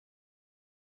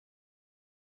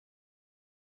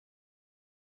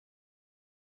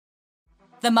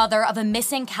The mother of a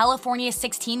missing California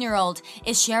 16-year-old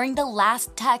is sharing the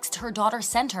last text her daughter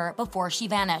sent her before she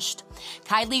vanished.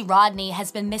 Kylie Rodney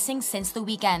has been missing since the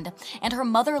weekend, and her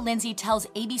mother Lindsay tells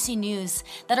ABC News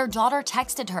that her daughter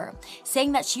texted her,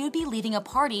 saying that she would be leaving a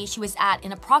party she was at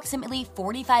in approximately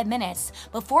 45 minutes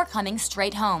before coming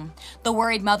straight home. The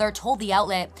worried mother told the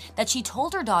outlet that she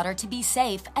told her daughter to be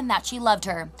safe and that she loved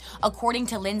her. According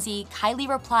to Lindsay, Kylie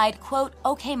replied, quote,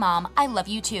 "Okay, Mom, I love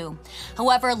you too."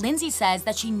 However, Lindsay says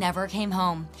that she never came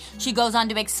home. She goes on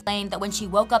to explain that when she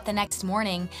woke up the next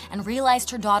morning and realized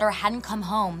her daughter hadn't come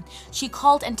home, she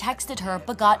called and texted her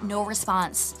but got no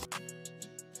response.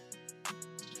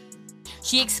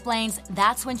 She explains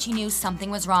that's when she knew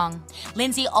something was wrong.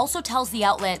 Lindsay also tells the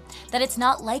outlet that it's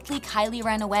not likely Kylie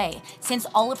ran away, since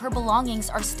all of her belongings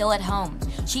are still at home.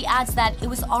 She adds that it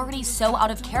was already so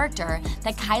out of character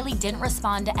that Kylie didn't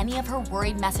respond to any of her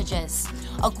worried messages.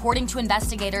 According to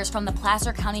investigators from the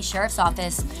Placer County Sheriff's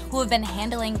Office, who have been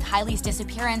handling Kylie's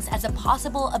disappearance as a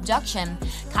possible abduction,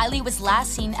 Kylie was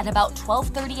last seen at about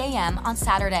 12:30 a.m. on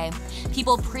Saturday.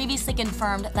 People previously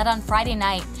confirmed that on Friday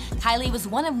night, Kylie was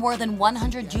one of more than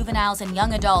 100 juveniles and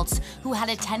young adults who had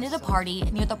attended a party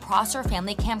near the Prosser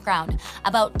family campground,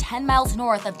 about 10 miles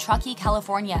north of Truckee,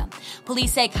 California.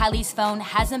 Police say Kylie's phone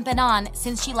hasn't been on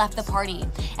since she left the party,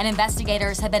 and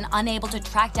investigators have been unable to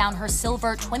track down her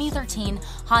silver 2013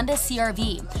 Honda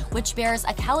CR-V, which bears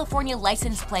a California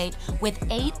license plate with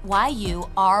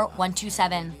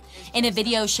 8YUR127. In a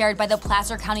video shared by the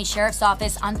Placer County Sheriff's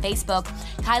Office on Facebook,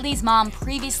 Kylie's mom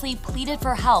previously pleaded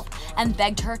for help and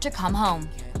begged her to come home.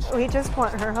 We just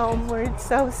want her home. We're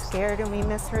so scared and we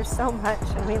miss her so much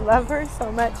and we love her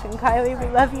so much. And Kylie, we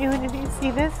love you. And if you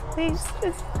see this, please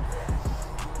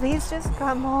just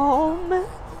come home.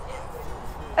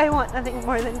 I want nothing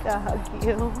more than to hug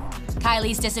you.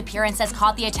 Kylie's disappearance has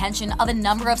caught the attention of a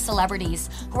number of celebrities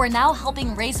who are now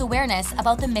helping raise awareness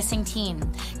about the missing teen.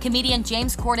 Comedian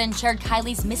James Corden shared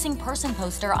Kylie's missing person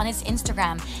poster on his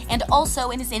Instagram and also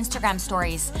in his Instagram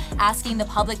stories, asking the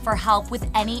public for help with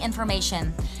any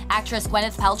information. Actress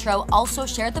Gwyneth Paltrow also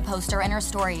shared the poster in her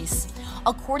stories.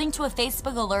 According to a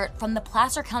Facebook alert from the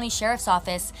Placer County Sheriff's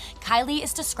Office, Kylie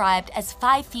is described as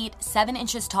 5 feet 7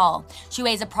 inches tall. She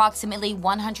weighs approximately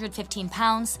 115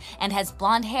 pounds and has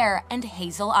blonde hair and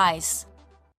hazel eyes.